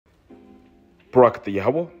Barak the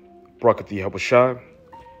Yahweh, Barak the Yahweh Shai.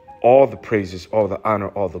 All the praises, all the honor,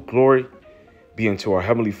 all the glory be unto our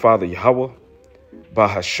Heavenly Father Yahweh,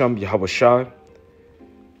 Bahasham Yahweh Shai.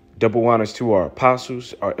 Double honors to our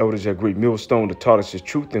apostles, our elders at Great Millstone, that taught us His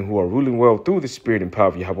truth and who are ruling well through the Spirit and power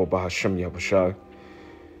of Yahweh, Bahasham Yahweh Shai.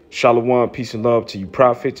 Shalom, peace and love to you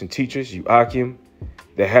prophets and teachers, you Akim,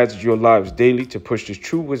 that hazard your lives daily to push this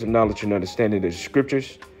true wisdom, knowledge, and understanding of the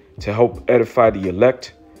scriptures to help edify the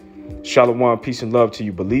elect. Shalom, peace and love to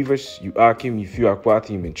you believers, you Akim, you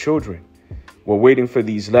Fuakwathim, and children. We're waiting for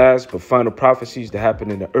these last but final prophecies to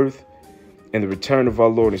happen in the earth and the return of our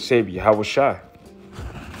Lord and Savior, Yahweh Shai.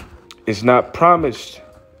 It's not promised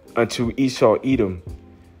unto Esau, Edom,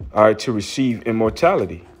 to receive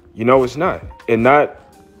immortality. You know it's not. And not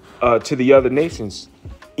to the other nations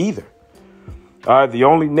either. The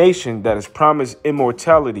only nation that is promised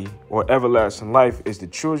immortality or everlasting life is the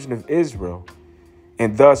children of Israel.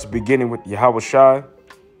 And thus, beginning with Yahweh Shai,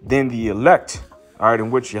 then the elect, in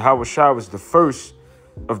which Yahweh Shai was the first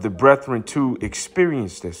of the brethren to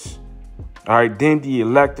experience this. Then the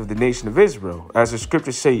elect of the nation of Israel. As the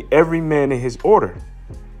scriptures say, every man in his order.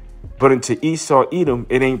 But unto Esau, Edom,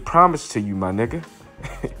 it ain't promised to you, my nigga.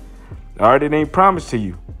 It ain't promised to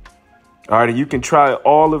you. And you can try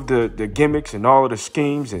all of the gimmicks and all of the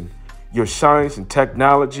schemes and your science and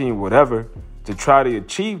technology and whatever to try to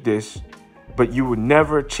achieve this, but you will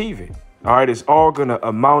never achieve it. It's all going to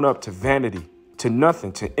amount up to vanity, to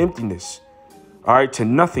nothing, to emptiness, to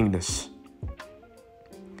nothingness.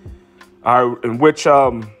 In which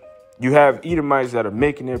you have Edomites that are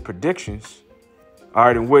making their predictions,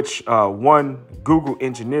 in which one Google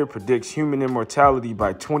engineer predicts human immortality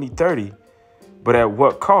by 2030, but at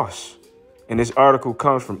what cost? And this article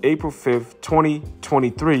comes from April 5th,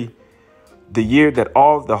 2023, the year that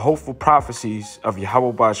all the hopeful prophecies of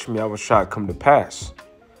Yahweh Ba'ashem Yahweh Shai come to pass.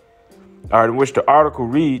 In which the article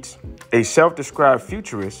reads, a self-described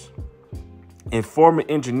futurist and former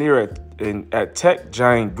engineer at tech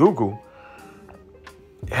giant Google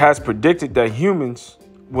has predicted that humans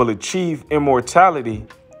will achieve immortality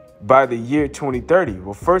by the year 2030.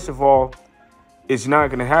 Well, first of all, it's not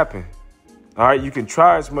going to happen. You can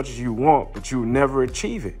try as much as you want, but you will never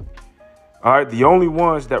achieve it. The only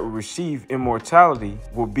ones that will receive immortality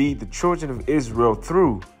will be the children of Israel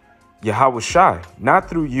through Yahweh Shai, not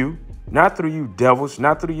through you devils,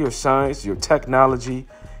 not through your science, your technology,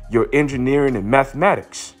 your engineering and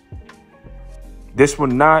mathematics. This will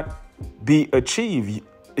not be achieved.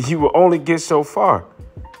 You will only get so far.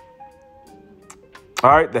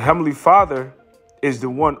 The Heavenly Father is the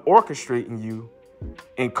one orchestrating you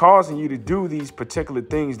and causing you to do these particular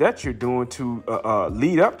things that you're doing to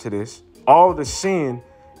lead up to this. All the sin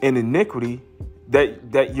and iniquity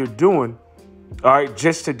that you're doing,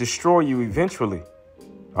 just to destroy you eventually.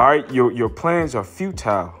 Your plans are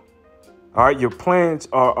futile. Your plans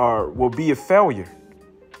will be a failure.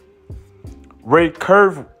 Ray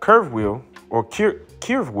Kurzweil, or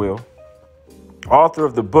Kurzweil, author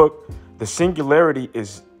of the book The Singularity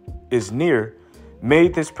is Near,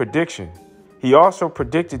 made this prediction. He also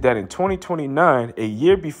predicted that in 2029, a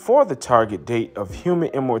year before the target date of human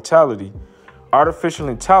immortality, artificial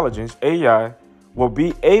intelligence, AI, will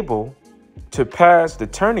be able to pass the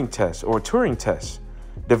Turing test,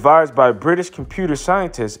 devised by British computer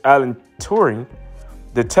scientist Alan Turing.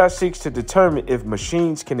 The test seeks to determine if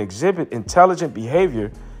machines can exhibit intelligent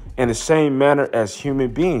behavior in the same manner as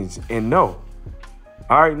human beings. And no.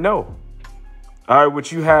 No.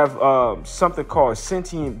 Which you have something called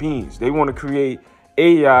sentient beings. They want to create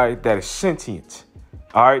AI that is sentient.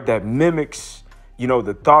 That mimics,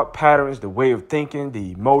 the thought patterns, the way of thinking,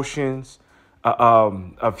 the emotions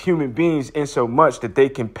of human beings, in so much that they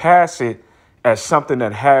can pass it as something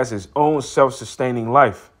that has its own self-sustaining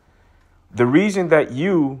life. The reason that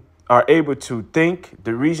you are able to think,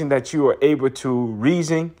 the reason that you are able to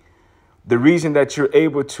reason, the reason that you're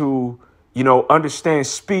able to, understand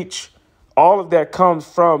speech, all of that comes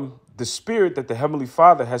from the spirit that the Heavenly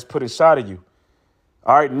Father has put inside of you.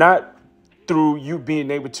 Not through you being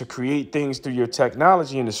able to create things through your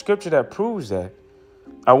technology. And the scripture that proves that,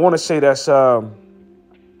 I want to say that's the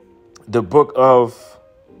book of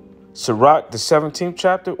Sirach, the 17th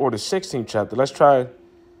chapter or the 16th chapter. Let's try.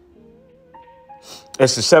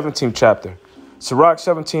 It's the 17th chapter. Sirach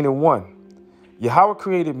 17:1. Yahweh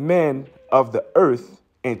created men of the earth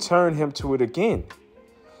and turned him to it again.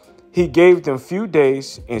 He gave them few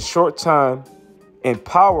days and short time and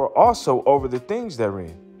power also over the things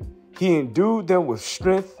therein. He endued them with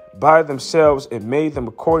strength by themselves and made them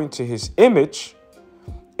according to his image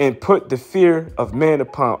and put the fear of man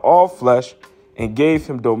upon all flesh and gave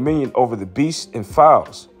him dominion over the beasts and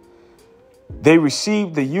fowls. They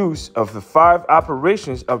received the use of the 5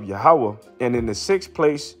 operations of Yahweh, and in the 6th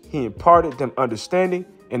place, he imparted them understanding,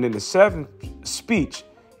 and in the 7th, speech,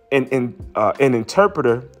 and an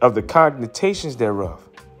interpreter of the cogitations thereof.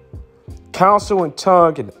 Counsel and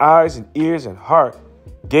tongue and eyes and ears and heart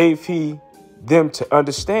gave he them to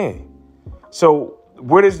understand. So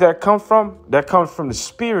where does that come from? That comes from the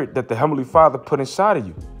spirit that the Heavenly Father put inside of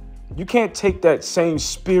you. You can't take that same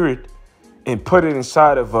spirit and put it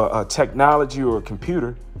inside of a technology or a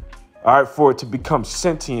computer, all right, for it to become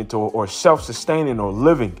sentient or self-sustaining or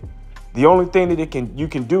living. The only thing that you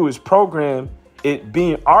can do is program it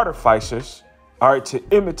being artificers, all right, to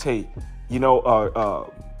imitate,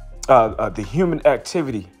 the human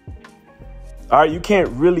activity. All right, you can't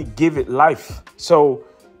really give it life. So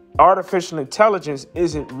artificial intelligence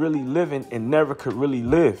isn't really living and never could really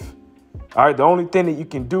live. All right, the only thing that you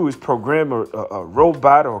can do is program a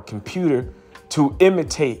robot or a computer to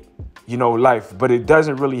imitate, life, but it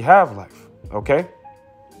doesn't really have life. OK.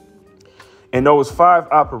 And those 5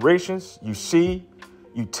 operations, you see,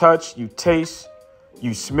 you touch, you taste,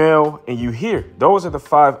 you smell, and you hear. Those are the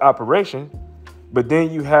 5 operations. But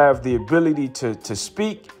then you have the ability to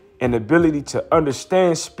speak and the ability to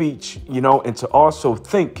understand speech, and to also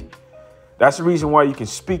think. That's the reason why you can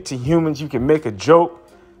speak to humans. You can make a joke.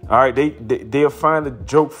 All right. They'll find the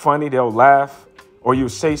joke funny. They'll laugh, or you'll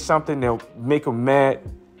say something. They'll make them mad,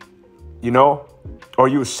 or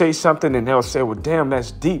you'll say something and they'll say, well, damn,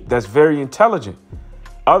 that's deep. That's very intelligent.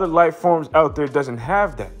 Other life forms out there doesn't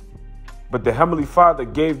have that. But the Heavenly Father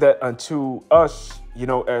gave that unto us,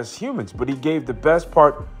 as humans. But he gave the best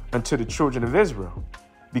part unto the children of Israel,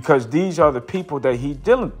 because these are the people that he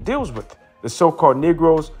deals with. The so-called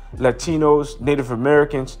Negroes, Latinos, Native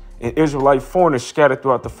Americans, and Israelite foreigners scattered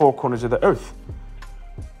throughout the 4 corners of the earth.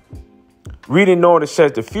 Reading on, it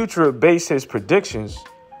says the future based his predictions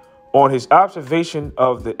on his observation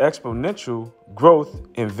of the exponential growth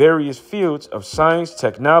in various fields of science,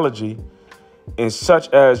 technology, and such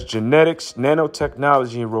as genetics,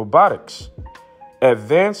 nanotechnology, and robotics.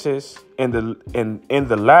 Advances in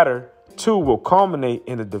the latter two will culminate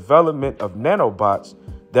in the development of nanobots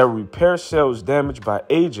that repair cells damaged by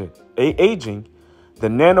aging. The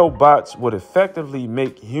nanobots would effectively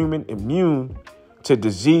make human immune to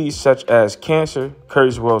disease such as cancer,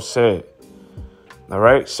 Kurzweil said. All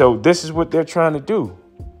right. So this is what they're trying to do.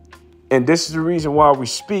 And this is the reason why we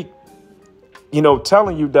speak,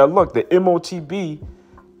 telling you that, look, the MOTB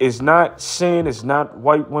is not sin. It's not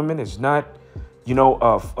white women. It's not,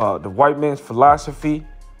 the white man's philosophy,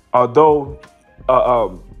 although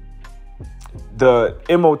the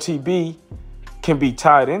MOTB can be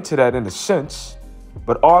tied into that in a sense,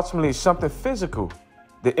 but ultimately it's something physical.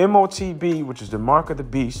 The MOTB, which is the mark of the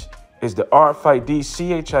beast, is the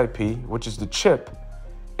RFID CHIP, which is the chip,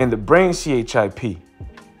 and the brain CHIP.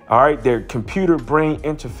 All right, their computer brain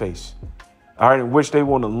interface. All right, in which they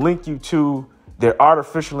want to link you to their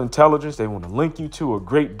artificial intelligence. They want to link you to a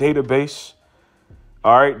great database.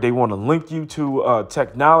 All right, they want to link you to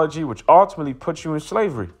technology, which ultimately puts you in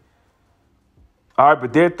slavery. All right,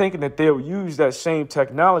 but they're thinking that they'll use that same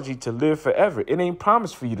technology to live forever. It ain't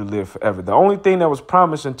promised for you to live forever. The only thing that was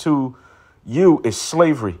promised unto you is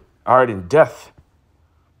slavery, all right, and death.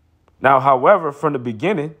 Now, however, from the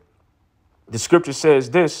beginning, the scripture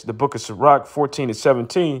says this, the book of Sirach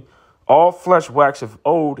 14:17, all flesh waxeth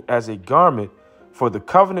old as a garment, for the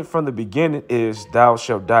covenant from the beginning is thou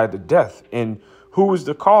shalt die the death. And who is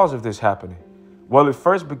the cause of this happening? Well, it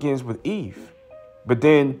first begins with Eve, but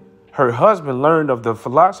then her husband learned of the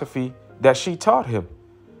philosophy that she taught him,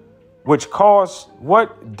 which caused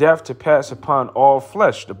what? Death to pass upon all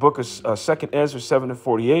flesh. The book of 2 Ezra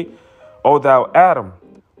 7:48. O thou Adam,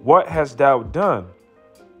 what hast thou done?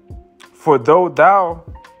 For though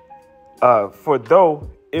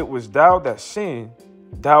it was thou that sinned,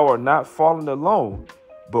 thou art not fallen alone,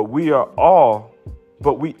 but we all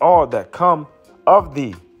that come of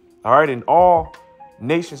thee. All right, and all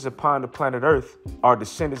nations upon the planet Earth are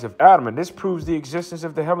descendants of Adam. And this proves the existence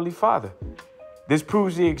of the Heavenly Father. This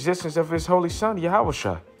proves the existence of his Holy Son,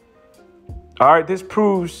 Yahushua. All right, this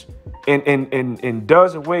proves and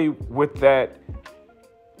does away with that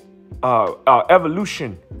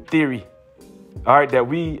evolution theory. All right, that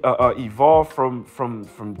we evolved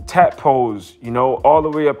from tadpoles, all the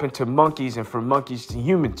way up into monkeys, and from monkeys to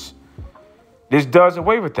humans. This does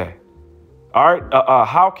away with that. All right.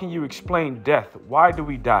 How can you explain death? Why do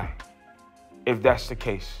we die? If that's the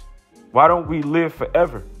case, why don't we live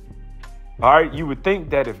forever? All right. You would think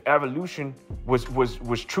that if evolution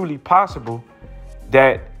was truly possible,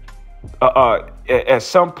 that at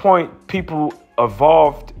some point people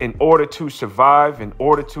evolved in order to survive, in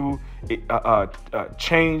order to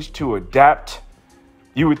change, to adapt.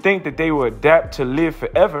 You would think that they would adapt to live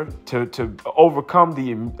forever, to overcome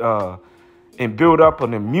and build up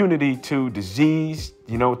an immunity to disease,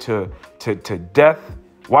 to death.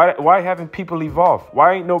 Why haven't people evolved?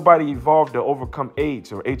 Why ain't nobody evolved to overcome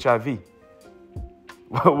AIDS or HIV?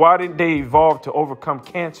 Why didn't they evolve to overcome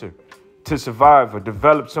cancer, to survive or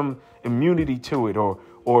develop some immunity to it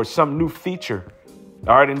or some new feature,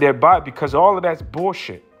 all right, in their body? Because all of that's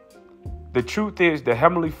bullshit. The truth is the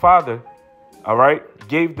Heavenly Father, all right,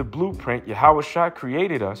 gave the blueprint. Yahweh Shai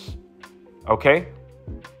created us, okay?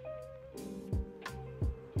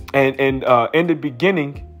 And in the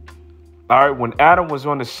beginning, all right, when Adam was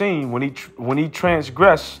on the scene, when he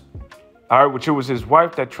transgressed, all right, which it was his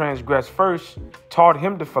wife that transgressed first, taught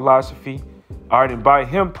him the philosophy, all right, and by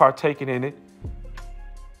him partaking in it,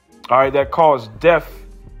 all right, that caused death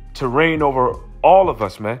to reign over all of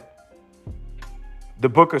us, man. The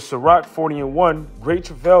book of Sirach 40:1, great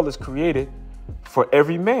travail is created for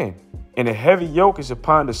every man, and a heavy yoke is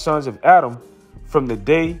upon the sons of Adam from the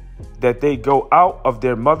day that they go out of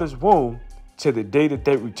their mother's womb to the day that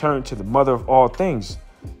they return to the mother of all things,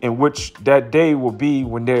 in which that day will be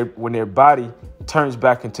when their body turns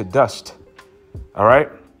back into dust. All right.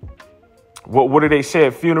 What do they say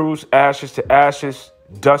at funerals? Ashes to ashes,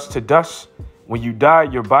 dust to dust. When you die,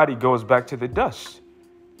 your body goes back to the dust.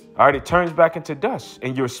 All right. It turns back into dust,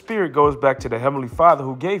 and your spirit goes back to the Heavenly Father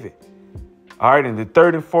who gave it. All right. In the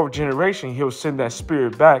third and fourth generation, he'll send that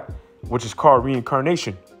spirit back, which is called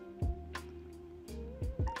reincarnation.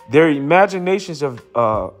 Their imaginations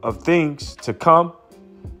of things to come,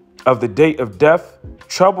 of the date of death,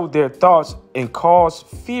 trouble their thoughts and cause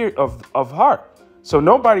fear of heart. So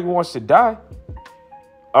nobody wants to die.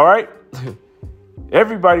 All right.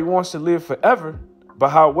 Everybody wants to live forever. But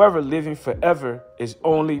however, living forever is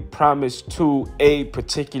only promised to a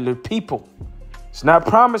particular people. It's not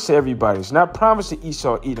promised to everybody. It's not promised to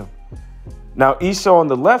Esau, Edom. Now, Esau on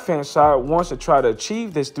the left-hand side wants to try to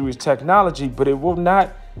achieve this through his technology, but it will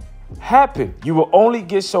not happen. You will only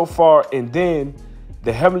get so far, and then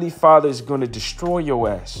the Heavenly Father is going to destroy your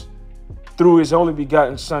ass through his only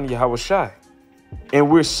begotten son, Yahweh Shai. And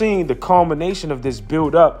we're seeing the culmination of this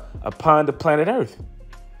build up upon the planet Earth.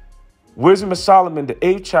 Wisdom of Solomon, the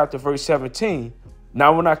 8th chapter, verse 17.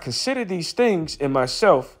 Now, when I consider these things in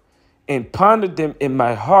myself and ponder them in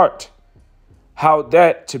my heart, how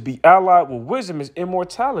that to be allied with wisdom is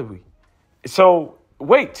immortality. So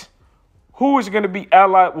wait, who is going to be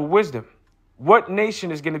allied with wisdom? What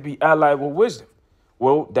nation is going to be allied with wisdom?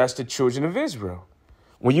 Well, that's the children of Israel.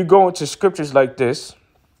 When you go into scriptures like this,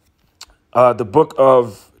 the book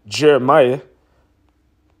of Jeremiah,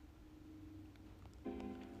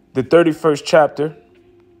 the 31st chapter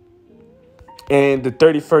and the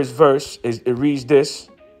 31st verse, it reads this.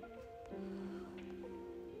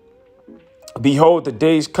 Behold, the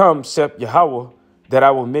days come, saith Yahweh, that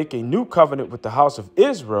I will make a new covenant with the house of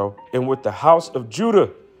Israel and with the house of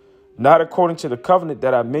Judah, not according to the covenant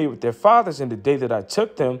that I made with their fathers in the day that I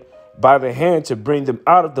took them by the hand to bring them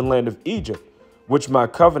out of the land of Egypt, which my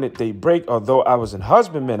covenant they break, although I was an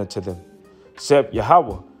husbandman unto them, saith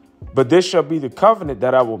Yahweh. But this shall be the covenant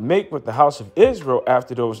that I will make with the house of Israel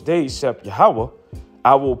after those days, saith Yahweh.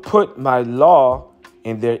 I will put my law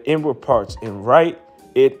in their inward parts and write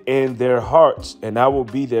it in their hearts, and I will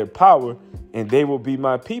be their power, and they will be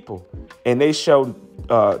my people. And they shall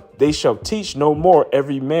teach no more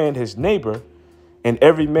every man his neighbor, and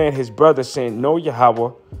every man his brother, saying, Know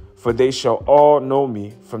Yahweh, for they shall all know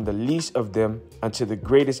me, from the least of them unto the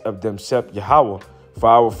greatest of them, saith Yahweh. For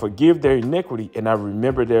I will forgive their iniquity, and I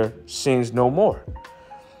remember their sins no more.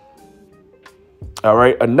 All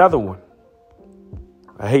right, another one.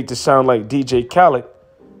 I hate to sound like DJ Khaled,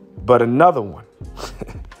 but another one.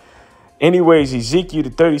 Anyways, Ezekiel,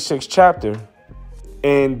 the 36th chapter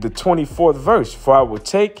and the 24th verse. For I will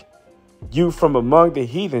take you from among the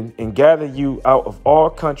heathen and gather you out of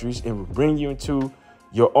all countries and will bring you into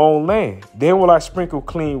your own land. Then will I sprinkle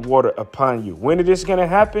clean water upon you. When is this going to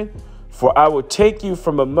happen? For I will take you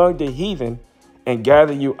from among the heathen and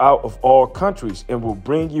gather you out of all countries and will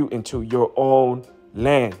bring you into your own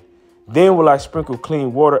land. Then will I sprinkle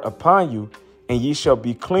clean water upon you, and ye shall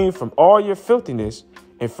be clean from all your filthiness,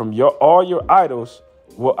 and from all your idols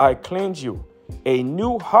will I cleanse you. A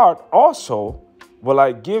new heart also will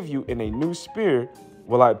I give you, and a new spirit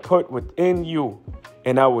will I put within you.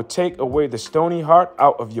 And I will take away the stony heart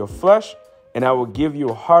out of your flesh, and I will give you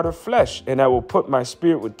a heart of flesh. And I will put my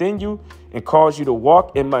spirit within you, and cause you to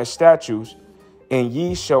walk in my statutes, and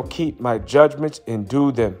ye shall keep my judgments and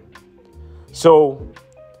do them. So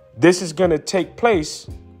This is going to take place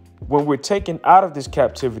when we're taken out of this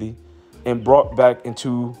captivity and brought back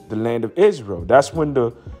into the land of Israel. That's when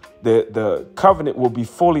the covenant will be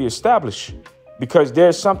fully established, because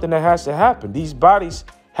there's something that has to happen. These bodies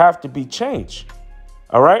have to be changed.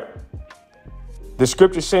 All right. The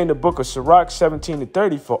scriptures say in the book of Sirach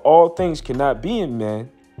 17:30, for all things cannot be in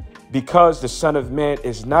man, because the Son of Man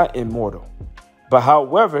is not immortal. But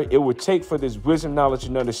however, it would take for this wisdom, knowledge,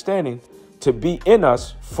 and understanding to be in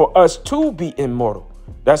us for us to be immortal.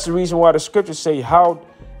 That's the reason why the scriptures say how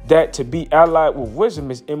that to be allied with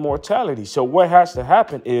wisdom is immortality. So what has to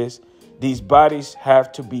happen is these bodies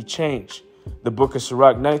have to be changed. The book of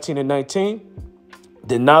Sirach 19:19,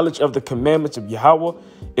 the knowledge of the commandments of Yahweh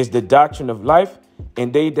is the doctrine of life,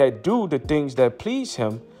 and they that do the things that please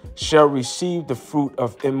him shall receive the fruit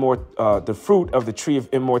of the tree of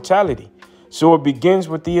immortality. So it begins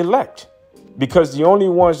with the elect, because the only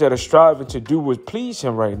ones that are striving to do what please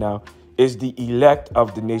him right now is the elect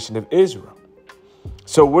of the nation of Israel.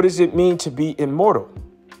 So what does it mean to be immortal?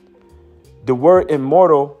 The word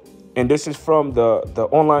immortal, and this is from the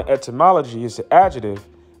online etymology, is the adjective,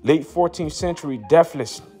 late 14th century,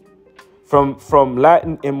 deathless. From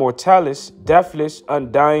Latin immortalis, deathless,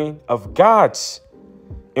 undying, of gods.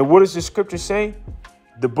 And what does the scripture say?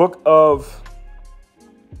 The book of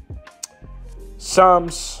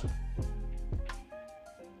Psalms,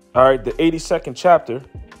 all right, the 82nd chapter,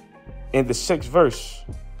 in the 6th verse.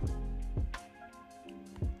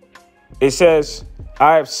 It says,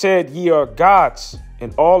 I have said ye are gods,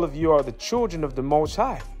 and all of you are the children of the Most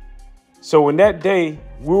High. So in that day,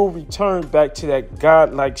 we'll return back to that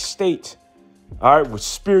godlike state, all right, with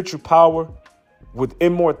spiritual power, with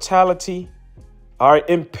immortality, all right,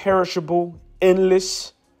 imperishable,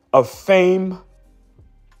 endless, of fame,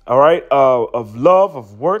 all right, of love,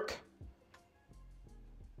 of work,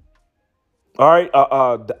 all right,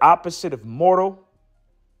 the opposite of mortal,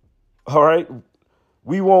 all right.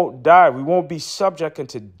 We won't die. We won't be subject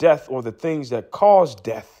unto death or the things that cause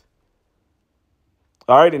death.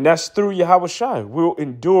 All right. And that's through Yahweh Shai. We'll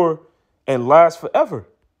endure and last forever.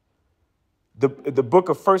 The book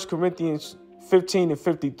of 1 Corinthians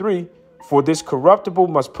 15:53, for this corruptible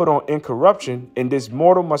must put on incorruption, and this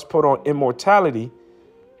mortal must put on immortality.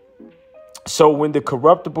 So when the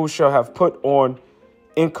corruptible shall have put on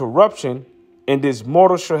incorruption, and this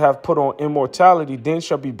mortal shall have put on immortality, then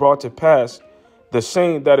shall be brought to pass the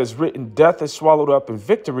saying that is written, death is swallowed up in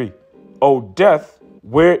victory. O death,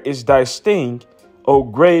 where is thy sting? O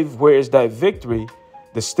grave, where is thy victory?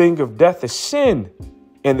 The sting of death is sin,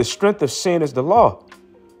 and the strength of sin is the law.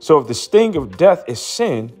 So if the sting of death is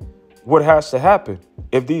sin, what has to happen?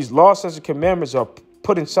 If these laws and commandments are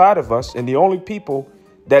put inside of us, and the only people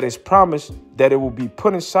that is promised that it will be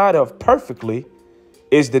put inside of perfectly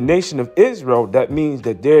is the nation of Israel, that means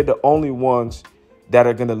that they're the only ones that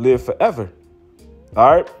are going to live forever. All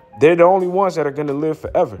right. They're the only ones that are going to live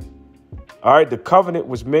forever. All right. The covenant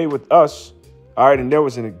was made with us. All right. And there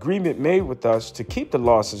was an agreement made with us to keep the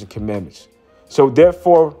laws and commandments. So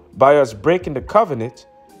therefore, by us breaking the covenant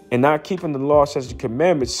and not keeping the laws and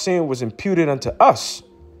commandments, sin was imputed unto us.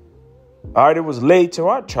 All right. It was laid to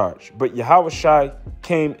our charge. But Yahweh Shai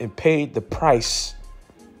came and paid the price.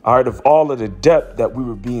 All right. Of all of the debt that we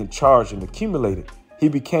were being charged and accumulated. He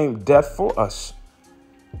became death for us.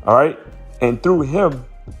 All right. And through him,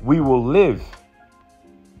 we will live.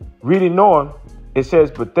 Reading on, it says,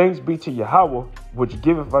 but thanks be to Yahweh, which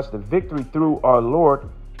giveth us the victory through our Lord,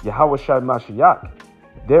 Yahweh Shai Mashiach.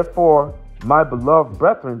 Therefore, my beloved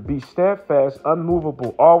brethren, be steadfast,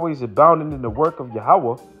 unmovable, always abounding in the work of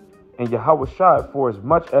Yahweh and Yahweh Shai, for as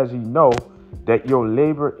much as ye know that your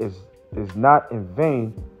labor is not in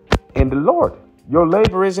vain in the Lord. Your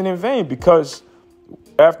labor isn't in vain, because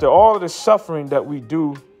after all of the suffering that we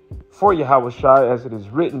do for Yahweh Shai, as it is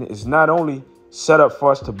written, is not only set up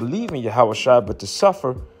for us to believe in Yahweh Shai, but to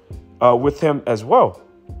suffer with him as well.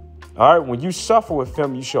 All right. When you suffer with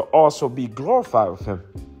him, you shall also be glorified with him.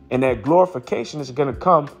 And that glorification is going to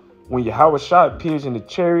come when Yahweh Shai appears in the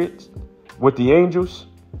chariots with the angels.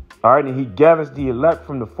 All right. And he gathers the elect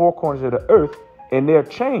from the four corners of the earth, and they're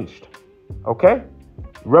changed. OK.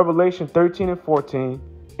 Revelation 13:14.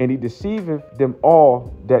 And he deceiveth them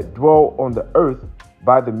all that dwell on the earth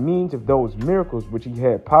by the means of those miracles which he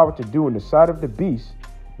had power to do in the sight of the beast,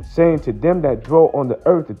 saying to them that dwell on the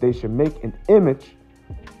earth that they should make an image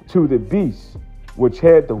to the beast, which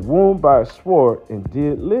had the wound by a sword and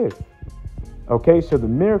did live. Okay, so the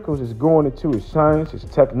miracles is going into his science, his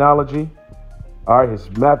technology, all right, his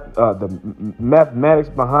the mathematics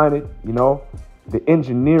behind it, you know, the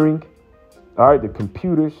engineering, all right, the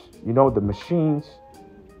computers, you know, the machines,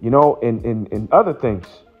 you know, and other things.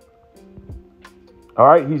 All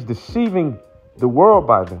right. He's deceiving the world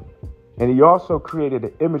by them. And he also created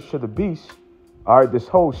an image to the beast. All right. This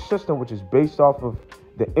whole system, which is based off of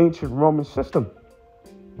the ancient Roman system.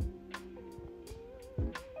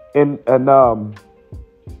 And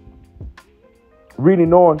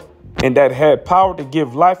reading on, and that had power to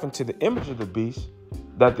give life into the image of the beast,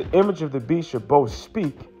 that the image of the beast should both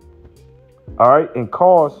speak, all right, and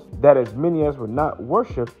cause that as many as would not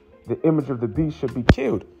worship the image of the beast should be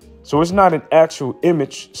killed. So it's not an actual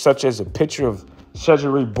image such as a picture of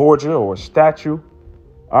Cesare Borgia or a statue.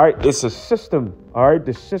 All right, it's a system. All right,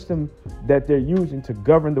 the system that they're using to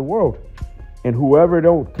govern the world. And whoever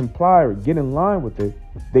don't comply or get in line with it,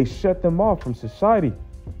 they shut them off from society.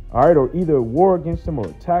 All right, or either war against them or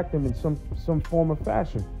attack them in some form of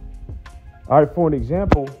fashion. All right, for an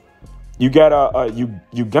example, you got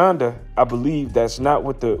Uganda, I believe, that's not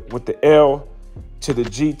with the L to the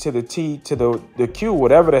G to the T to the Q,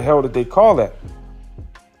 whatever the hell that they call that.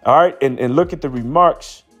 All right, and look at the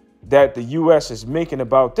remarks that the U.S. is making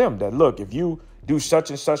about them. That look, if you do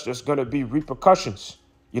such and such, there's going to be repercussions.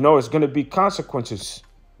 You know, it's going to be consequences.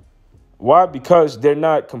 Why? Because they're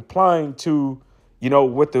not complying to, you know,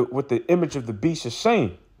 what the image of the beast is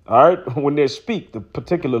saying. All right. When they speak, the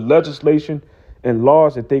particular legislation and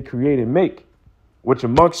laws that they create and make, which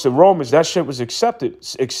amongst the Romans, that shit was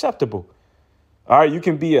acceptable. All right. You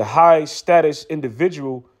can be a high status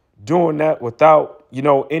individual doing that without, you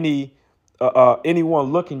know,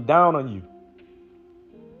 anyone looking down on you.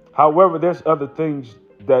 However, there's other things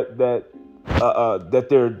that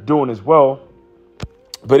they're doing as well.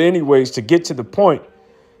 But anyways, to get to the point,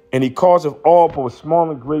 and he calls of all, both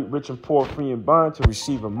small and great, rich and poor, free and bond, to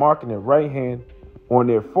receive a mark in their right hand on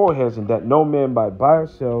their foreheads, and that no man might buy or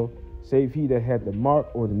sell, save he that had the mark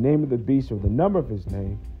or the name of the beast or the number of his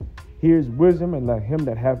name. Here's wisdom, and let him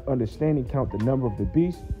that have understanding count the number of the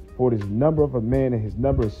beast, for it is the number of a man, and his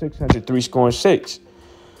number is 666.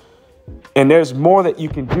 And there's more that you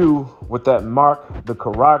can do with that mark, the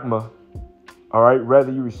charagma. All right,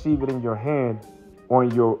 whether you receive it in your hand or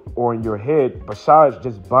in your head, besides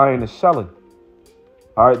just buying and selling.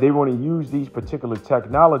 All right, they want to use these particular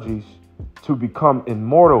technologies to become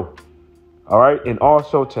immortal. All right, and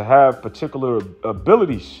also to have particular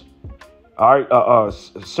abilities. All right,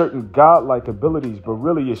 certain godlike abilities, but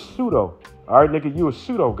really it's pseudo. All right, nigga, you a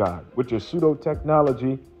pseudo god with your pseudo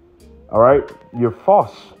technology. All right, you're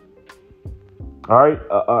false. All right,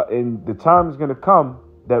 and the time is going to come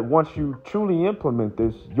that once you truly implement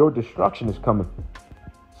this, your destruction is coming.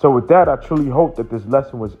 So with that, I truly hope that this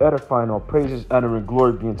lesson was edifying. All praises, honor, and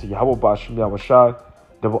glory be unto Yahweh Bashim Yahushai.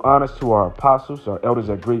 Double honors to our apostles, our elders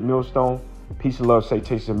at Great Millstone. Peace and love, say,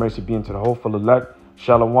 taste and mercy be unto the hopeful elect.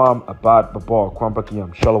 Shalom, abad, babal, kwam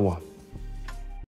bakiyam. Shalom.